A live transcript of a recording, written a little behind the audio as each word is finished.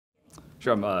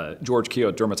Sure, I'm George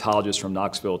Keough, dermatologist from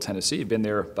Knoxville, Tennessee. I've been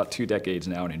there about 2 decades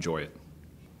now and enjoy it.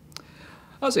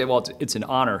 I would say, well, it's an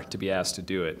honor to be asked to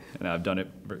do it, and I've done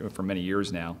it for many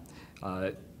years now.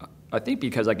 I think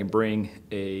because I can bring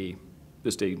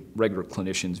just a regular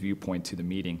clinician's viewpoint to the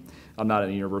meeting. I'm not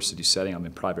in a university setting, I'm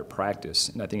in private practice,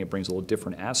 and I think it brings a little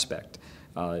different aspect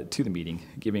to the meeting,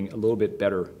 giving a little bit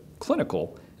better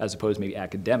clinical as opposed to maybe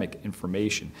academic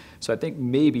information. So I think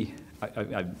maybe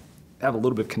I have a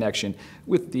little bit of connection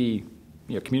with the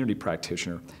community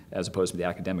practitioner as opposed to the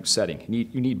academic setting.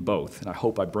 You need both, and I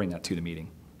hope I bring that to the meeting.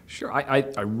 Sure,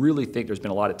 I really think there's been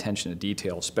a lot of attention to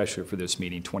detail, especially for this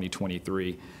meeting,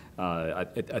 2023. I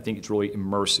think it's really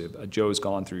immersive. Joe's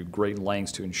gone through great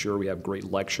lengths to ensure we have great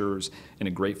lectures and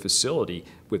a great facility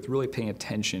with really paying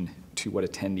attention to what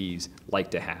attendees like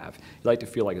to have. You like to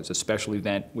feel like it's a special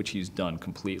event, which he's done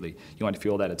completely. You want to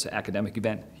feel that it's an academic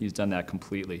event, he's done that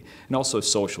completely. And also a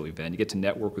social event. You get to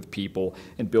network with people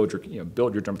and build your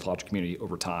dermatologic community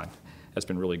over time. That's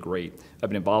been really great. I've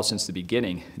been involved since the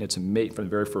beginning, and it's from the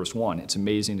very first one. It's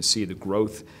amazing to see the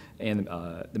growth and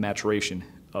the maturation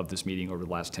of this meeting over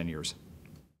the last 10 years.